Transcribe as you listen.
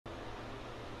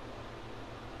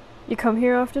You come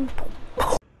here often?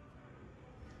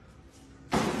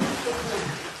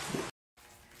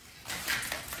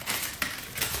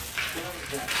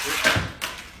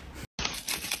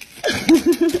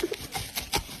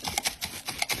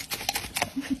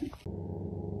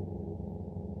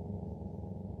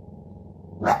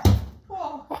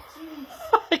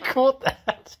 I caught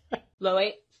that. Low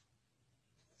 8.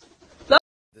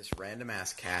 This random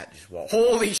ass cat just walked.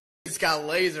 Holy shit, it's got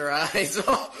laser eyes.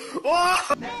 Oh.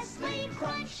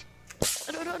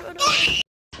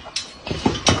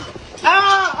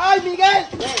 ¡Ah! ¡Ay, Miguel!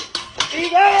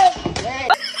 ¡Miguel!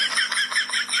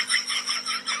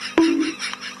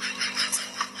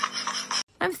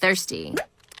 I'm thirsty.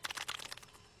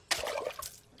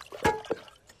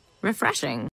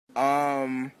 Refreshing.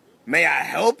 May I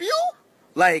help you?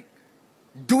 Like,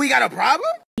 do we got a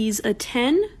problem? He's a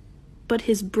 10, but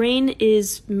his brain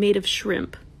is made of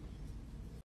shrimp.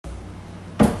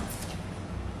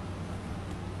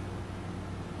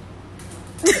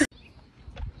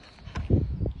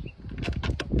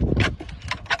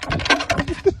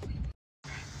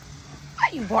 Why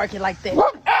you barking like that?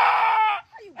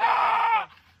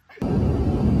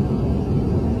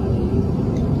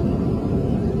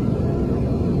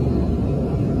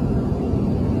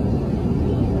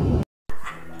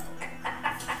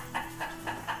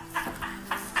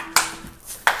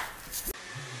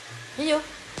 Hello.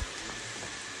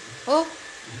 Oh.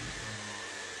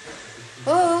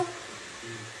 Oh.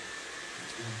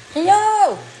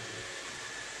 Hello.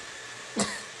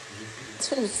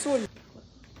 소리.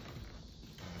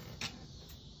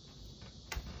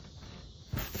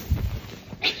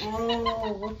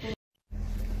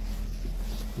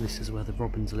 This is where the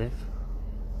robins live.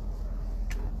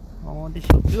 Oh, this.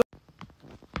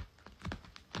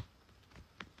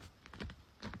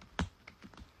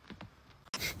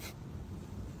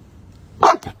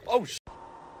 Oh, sh.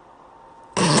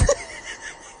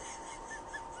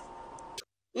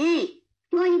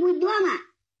 Кто-нибудь дома?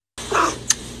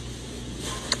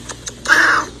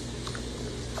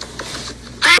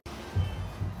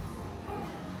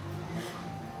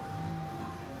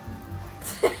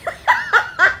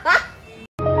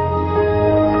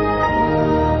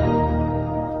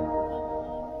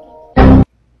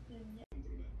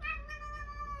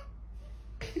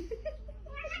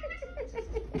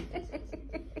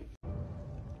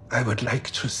 I would like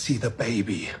to see the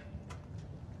baby.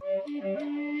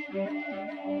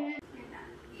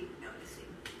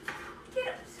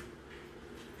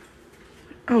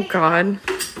 Oh god.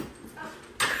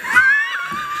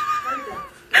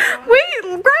 Wait,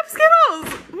 grab Skittles!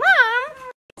 Mom!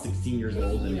 16 years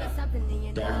old and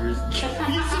dog years.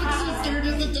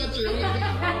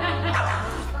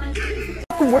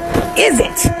 Where is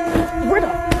it? Where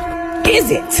the is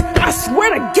it? I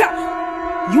swear to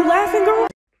God! You laughing, girl?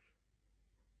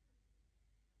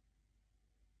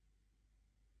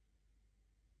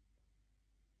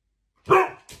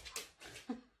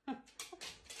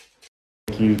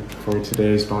 Thank you for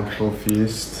today's bountiful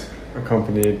feast,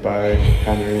 accompanied by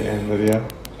Henry and Lydia.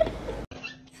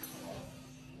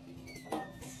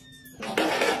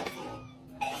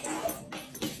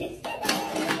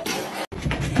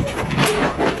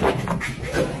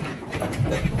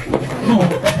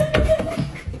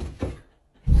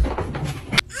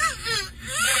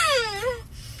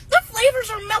 The flavors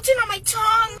are melting on my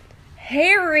tongue.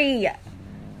 Harry!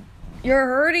 You're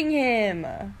hurting him.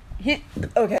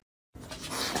 Okay.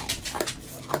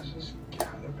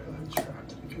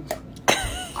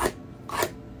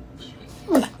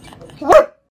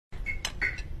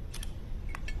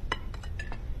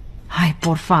 Ay,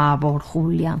 por favor,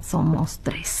 Julián, somos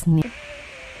tres.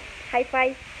 High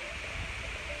five.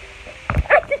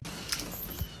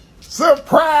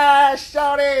 Surprise,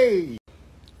 shawty!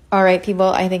 All right, people,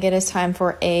 I think it is time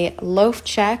for a loaf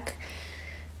check.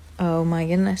 Oh my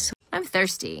goodness. I'm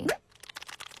thirsty.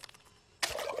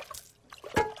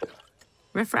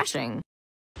 Refreshing.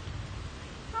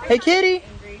 Hey, kitty.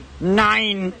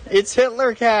 9. It's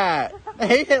Hitler Cat.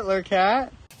 Hey, Hitler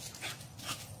Cat.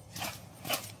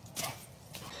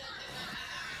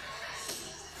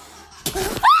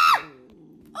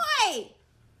 Oi!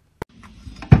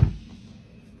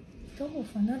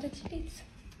 Stop, надо делиться.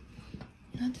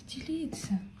 Надо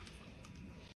делиться.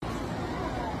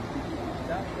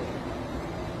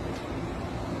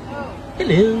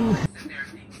 Hello.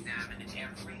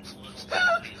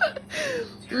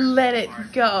 Let it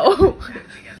go.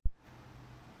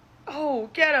 Oh,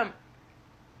 get him.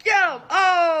 Get him.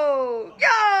 Oh,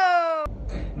 yo!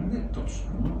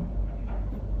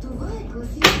 Това е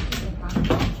класически запах.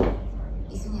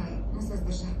 Извинявай, не се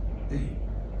сдържа.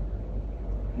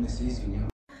 Не се извинявам.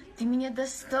 Ты меня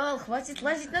достал. Хватит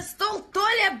лазить на стол.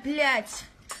 Толя, блядь!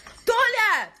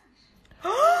 Толя!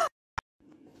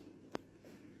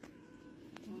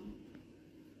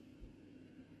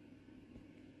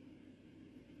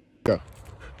 Go.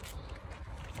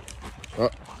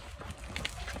 Oh.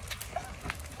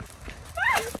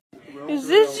 Is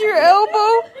this your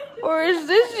elbow? Or is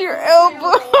this your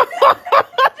elbow?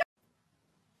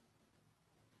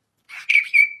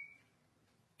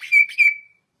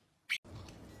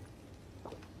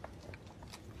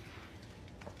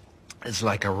 It's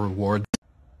like a reward.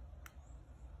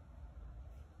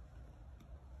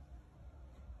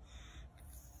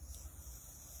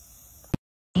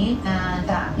 And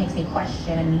that makes me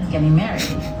question getting married.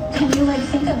 Can you like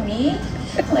think of me?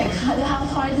 Like how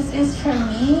hard this is for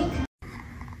me?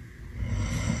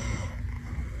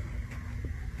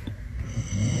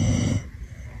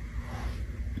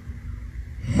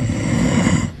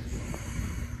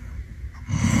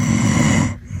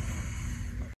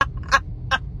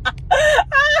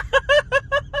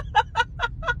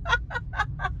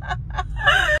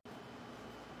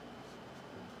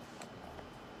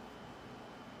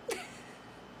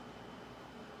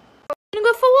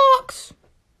 Go for walks.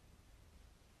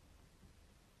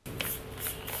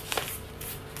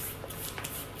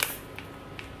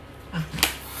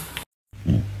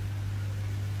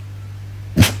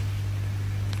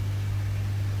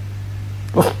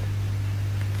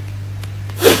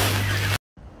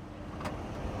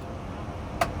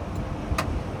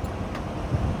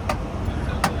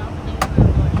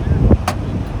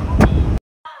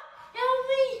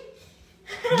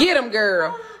 Get him,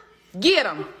 girl. Get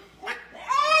him.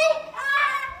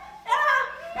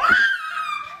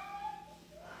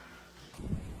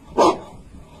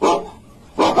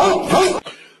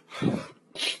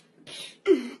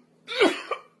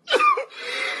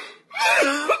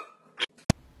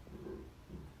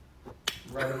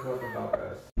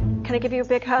 Can I give you a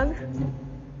big hug?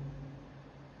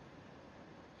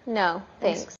 No,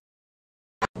 thanks.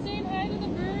 Saying hi to the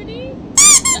birdie.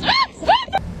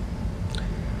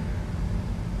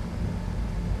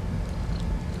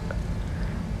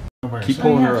 Keep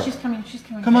pulling her up. She's coming. She's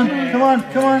coming. Come on, come on,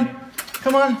 come on,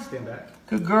 come on. Stand back.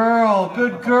 Good girl,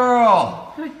 good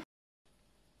girl.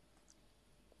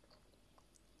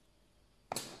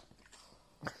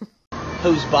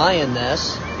 Who's buying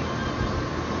this?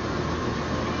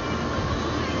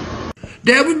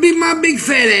 That would be my big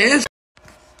fat ass.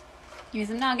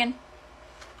 Use a noggin.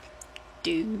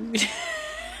 Dude.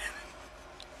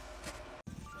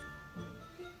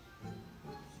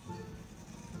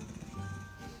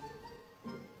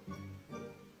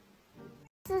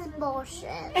 This is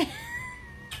bullshit.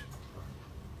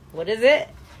 What is it?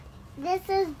 This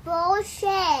is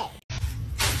bullshit.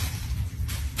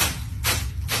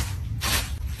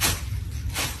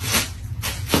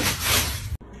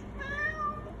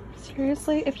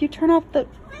 Seriously? If you turn off the...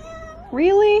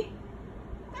 Really?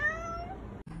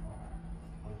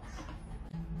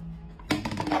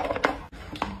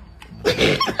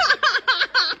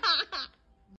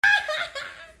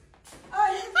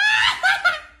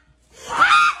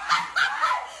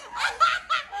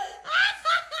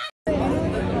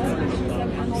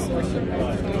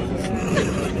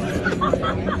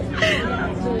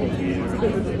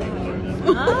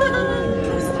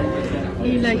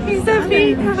 He's so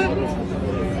cute.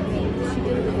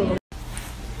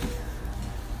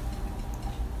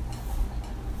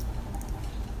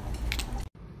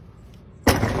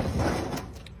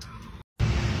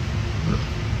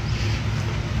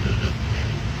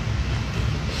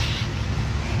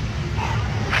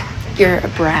 You're a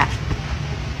brat.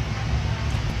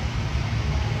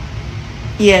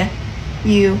 Yeah,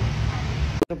 you.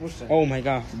 Oh my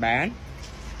god, bad?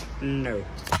 No.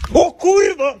 Oh,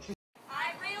 kurwa!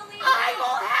 I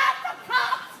will have the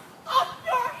cops up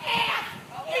your ass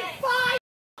in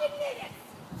 5 minutes.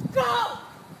 Go!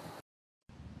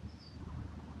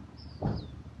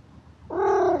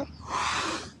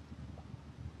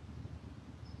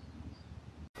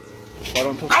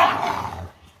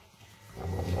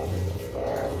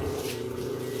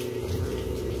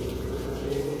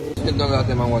 Ito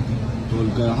natin mga wat.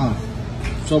 Tulga ha.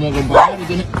 So mga kumpanya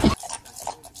dito.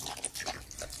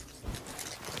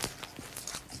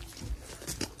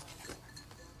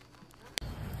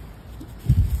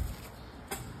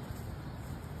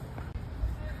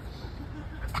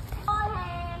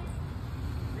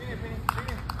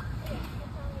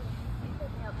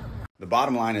 The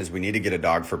bottom line is we need to get a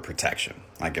dog for protection.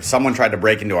 Like if someone tried to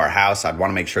break into our house, I'd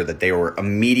want to make sure that they were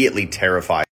immediately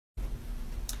terrified.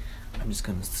 I'm just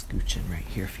gonna scooch in right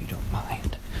here if you don't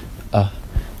mind.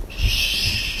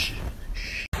 Shh.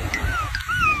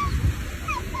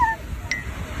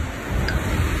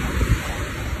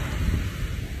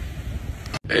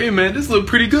 Hey man, this look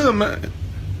pretty good, man.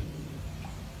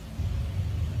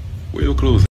 Where your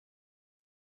clothes?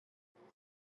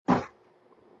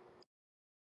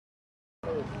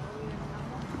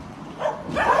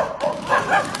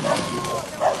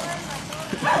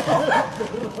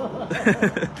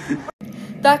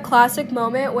 That classic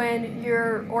moment when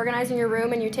you're organizing your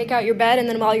room and you take out your bed, and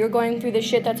then while you're going through the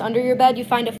shit that's under your bed, you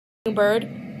find a f***ing bird.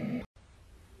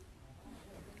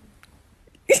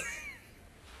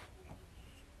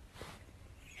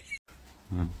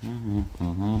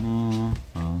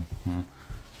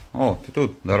 О, ты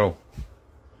тут, здорово.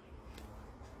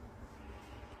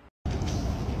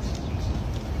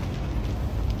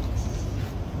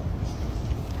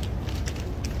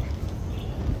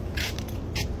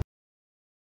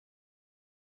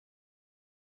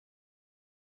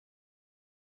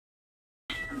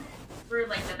 We're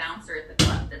like the bouncer at the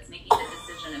club that's making the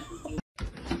decision of who you.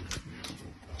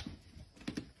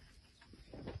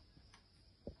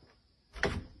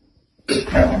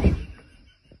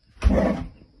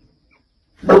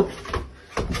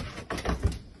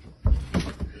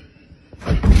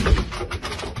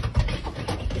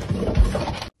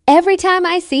 Every time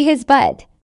I see his butt.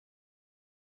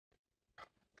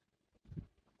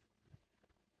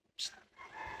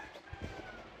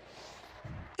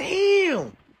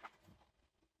 Damn!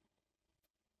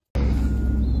 I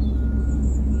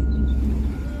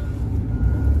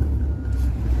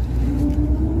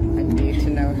need to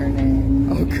know her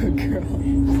name. Oh, good girl.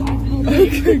 Oh,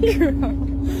 good girl.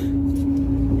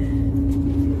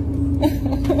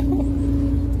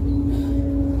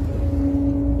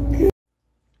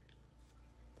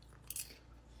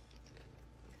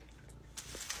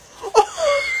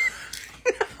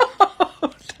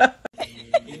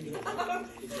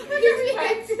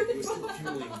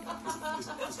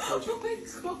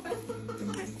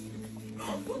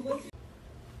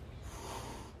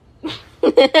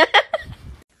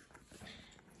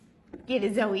 Get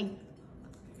it, Zoe.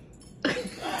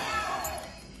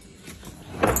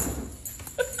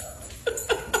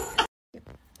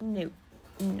 No.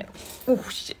 No. Oh,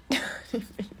 shit.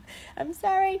 I'm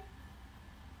sorry.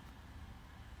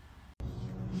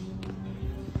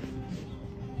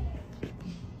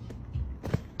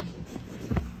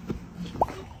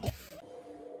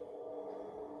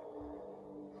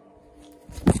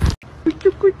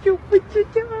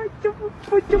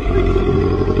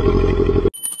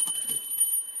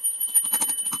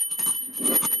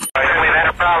 We've had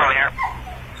a problem here.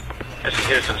 This is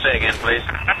Houston. Say again, please.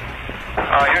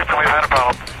 Houston, we've had a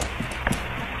problem.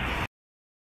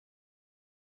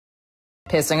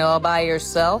 Pissing all by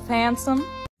yourself, handsome?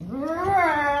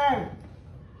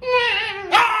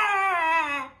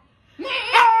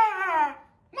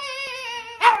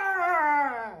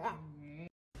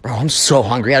 Bro, I'm so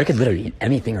hungry. I could literally eat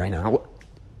anything right now.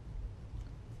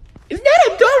 Is that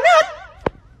a donut?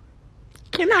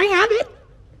 Can I have it?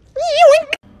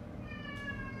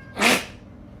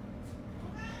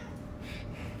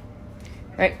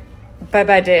 Right.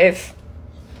 Bye-bye, Dave.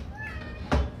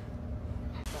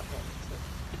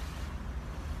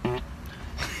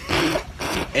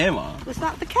 Emma. Was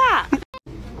that the cat?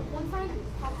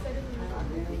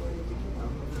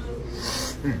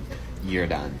 You're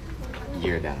done.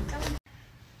 You're done.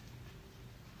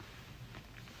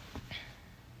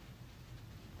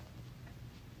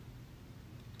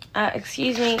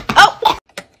 Excuse me. Oh!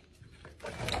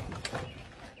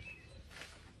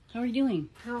 How are you doing?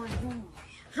 How are you?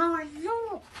 How are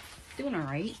you? Doing all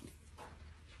right.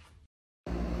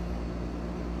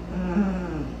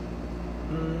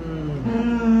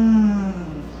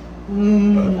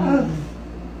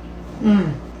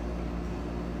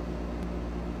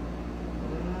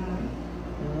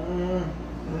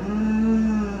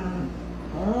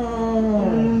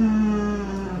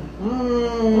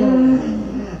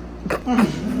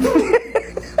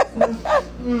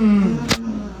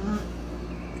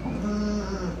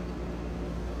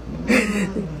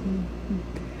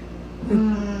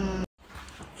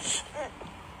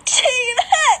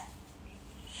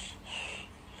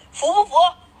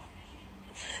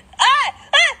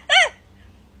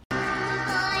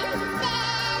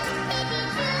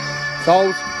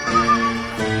 Sold.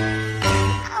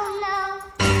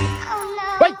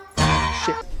 Wait!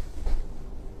 Shit.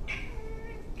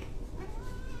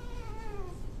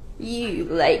 You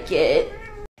like it.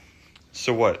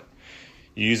 So what?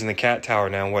 You using the cat tower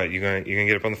now? What? You gonna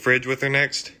get up on the fridge with her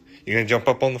next? You gonna jump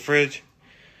up on the fridge?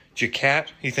 It's your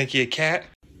cat? You think you a cat?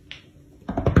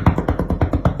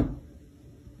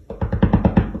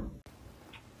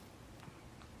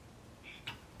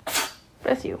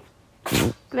 Bless you.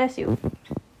 Bless you.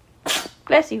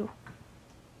 Bless you.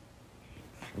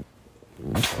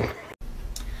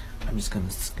 just gonna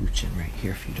scooch in right here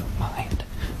if you don't mind.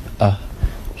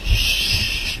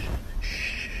 Shh.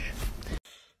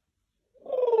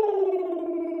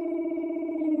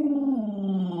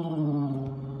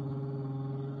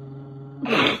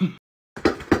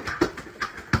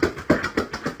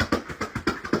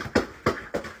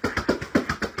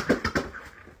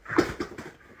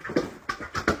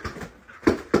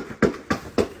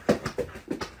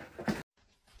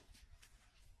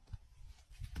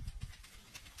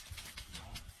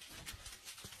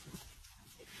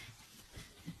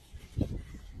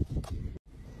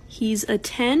 He's a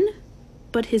 10,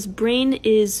 but his brain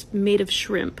is made of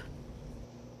shrimp.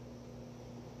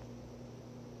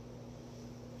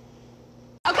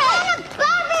 Okay.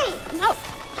 Barbie! No,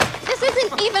 this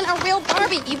isn't even a real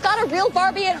Barbie. You've got a real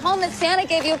Barbie at home that Santa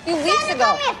gave you a few weeks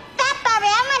ago. Fat Barbie,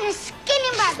 I'm a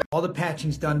skinny Barbie. All the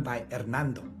patching's done by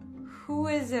Hernando. Who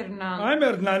is Hernando? I'm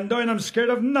Hernando and I'm scared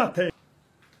of nothing.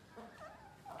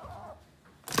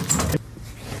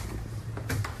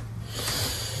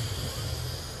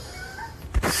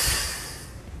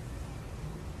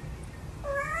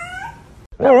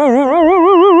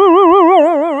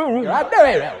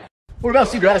 What about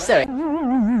Secret Aesthetic?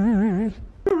 You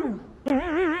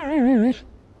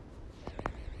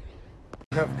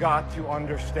have got to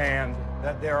understand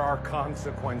that there are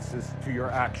consequences to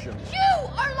your actions. You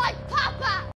are like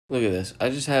Papa! Look at this. I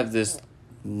just have this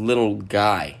little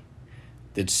guy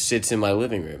that sits in my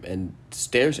living room and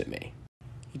stares at me.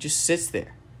 He just sits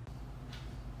there.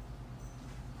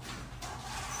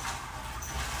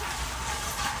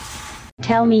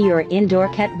 Tell me your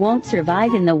indoor cat won't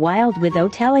survive in the wild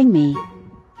without telling me.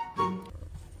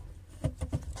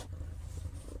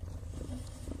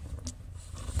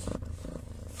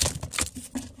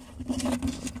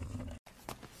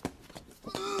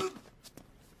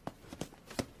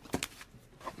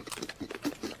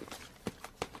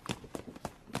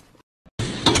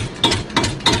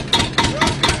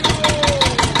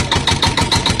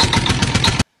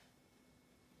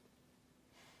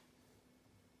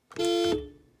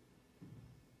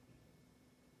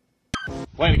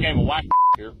 Playing a game of whack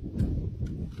here.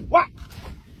 What?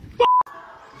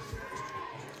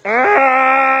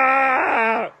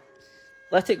 Ah!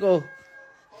 Let it go.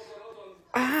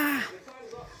 Ah!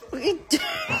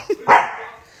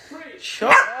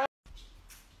 Shut up.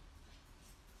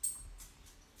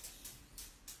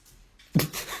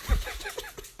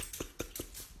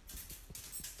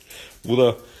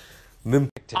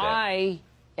 I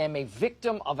am a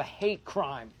victim of a hate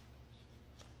crime.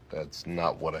 That's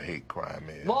not what a hate crime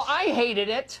is. Well, I hated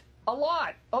it a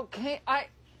lot. Okay,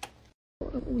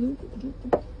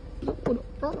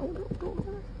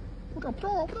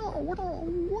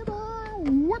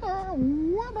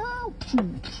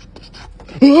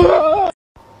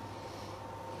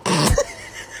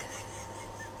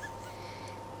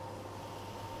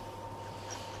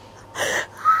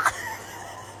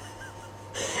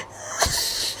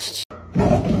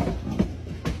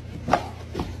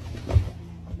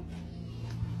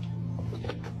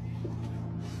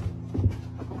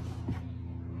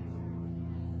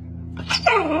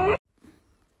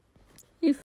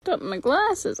 You f***ed up my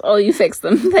glasses. Oh, you fixed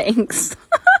them. Thanks.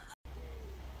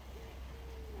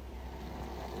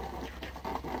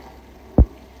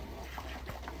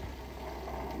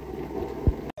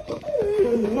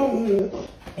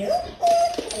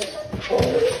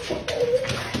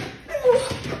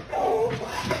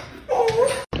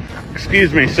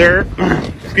 Excuse me, sir.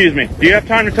 Excuse me. Do you have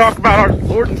time to talk about our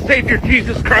Lord and Savior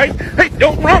Jesus Christ? Hey,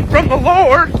 don't run from the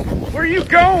Lord! Where are you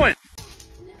going?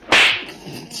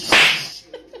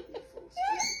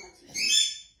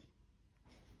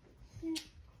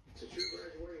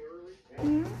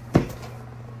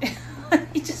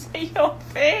 You just ate your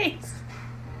face.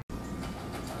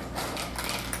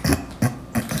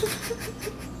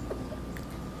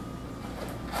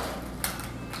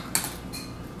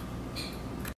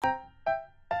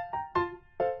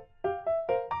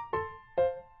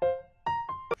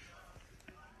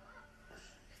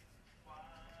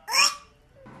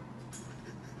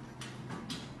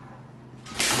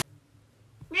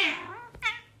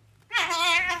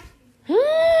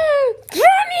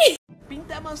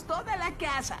 Pintamos toda la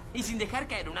casa y sin dejar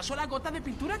caer una sola gota de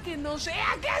pintura que no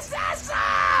sea. ¿Qué es eso?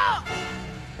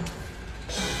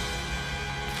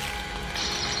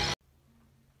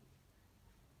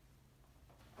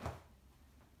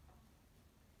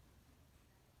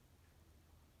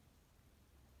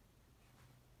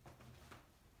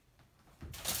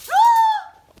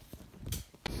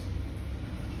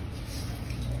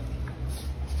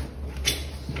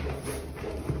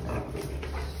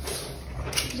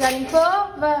 Já limpou?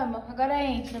 Vamos, agora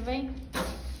entra, vem.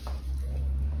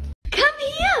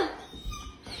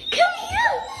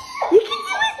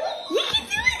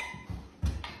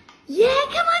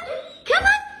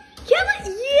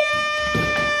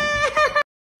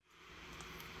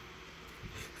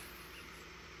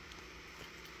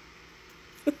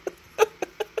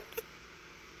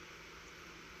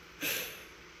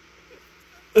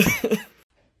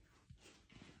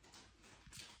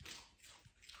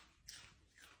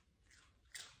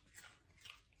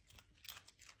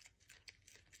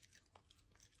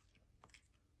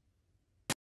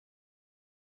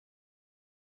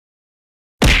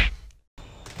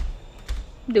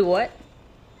 Do what?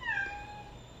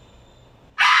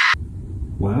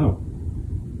 Wow.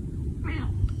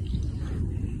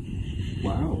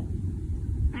 Wow.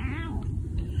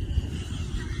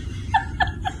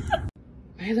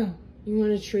 Milo, you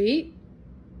want a treat?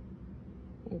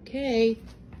 Okay.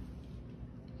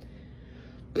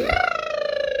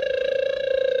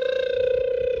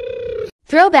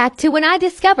 Throwback to when I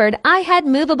discovered I had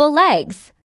movable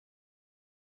legs.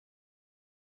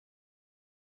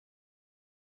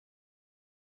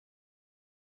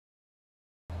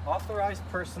 Authorized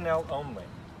personnel only.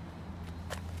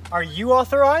 Are you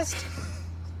authorized?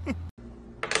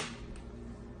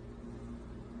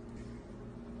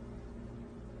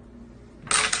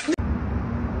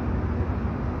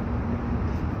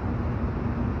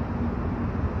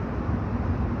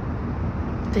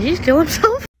 Did he kill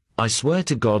himself? I swear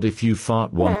to God, if you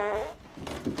fart one.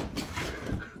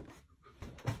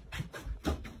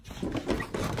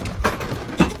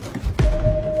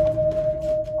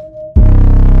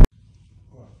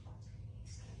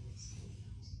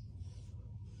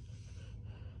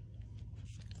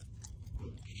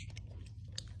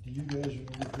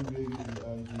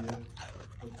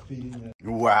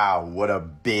 Wow, what a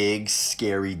big,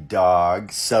 scary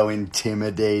dog. So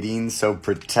intimidating, so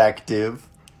protective.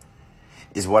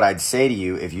 Is what I'd say to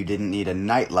you if you didn't need a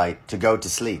nightlight to go to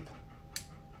sleep.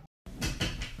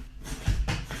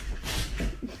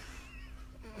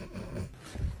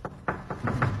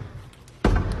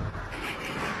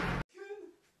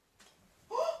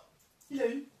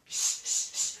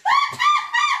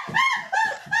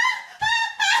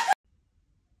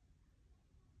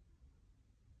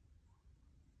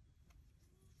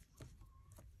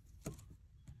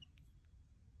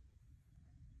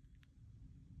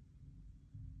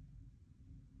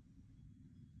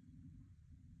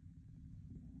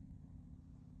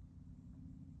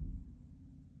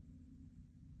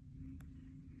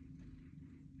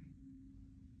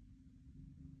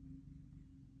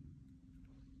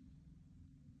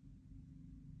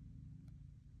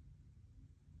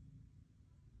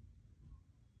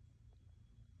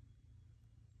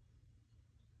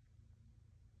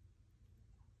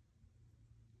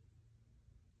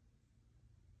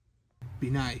 Be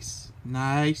nice.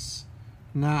 Nice.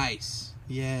 Nice.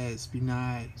 Yes, be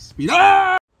nice. Be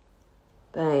nice!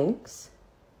 Thanks.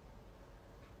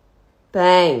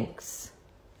 Thanks.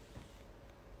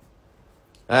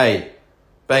 Hey,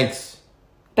 Banks.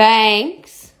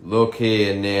 Thanks. Look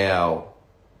here now.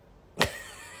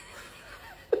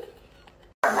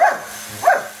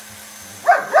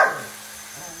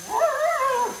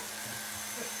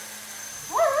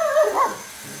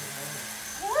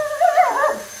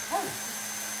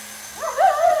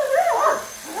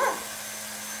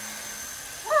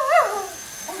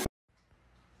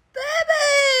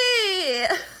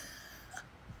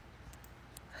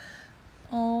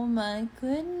 Oh my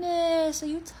goodness, are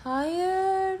you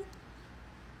tired?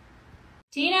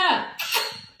 Tina!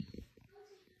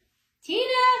 Tina!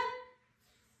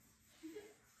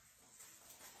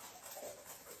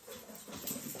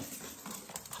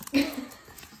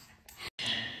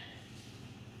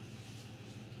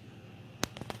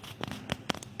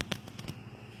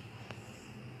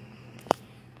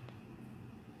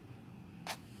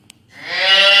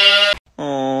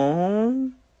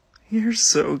 Oh, you're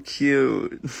so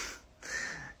cute.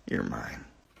 You're mine.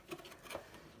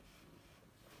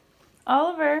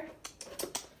 Oliver.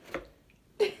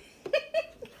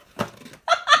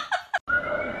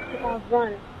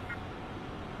 Run.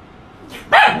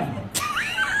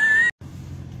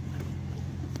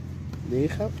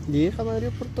 Déjame abrir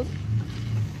el portón.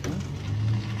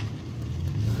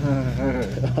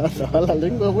 No, la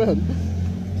lengua, weón.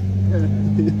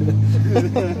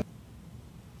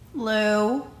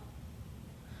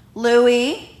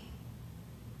 Louie.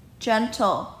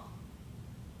 Gentle.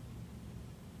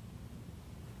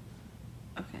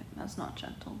 Okay, that's not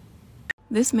gentle.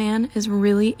 This man is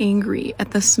really angry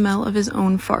at the smell of his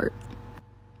own fart.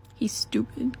 He's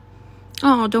stupid.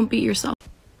 Oh, don't beat yourself.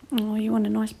 Oh, you want a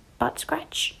nice butt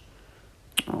scratch?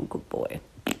 Oh, good boy.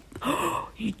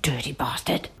 You dirty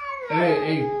bastard.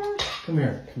 Hey, come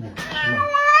here, come on.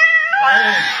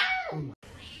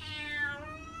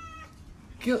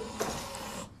 Get.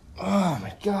 Oh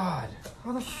my God!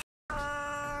 How the f?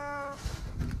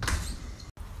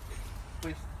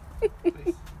 Please, please,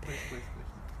 please.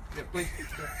 Yeah, please.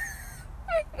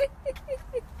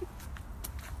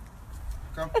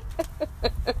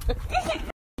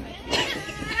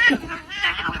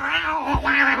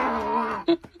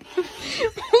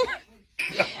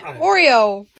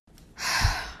 Oreo.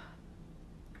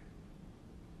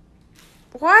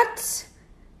 What?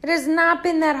 It has not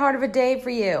been that hard of a day for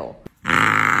you.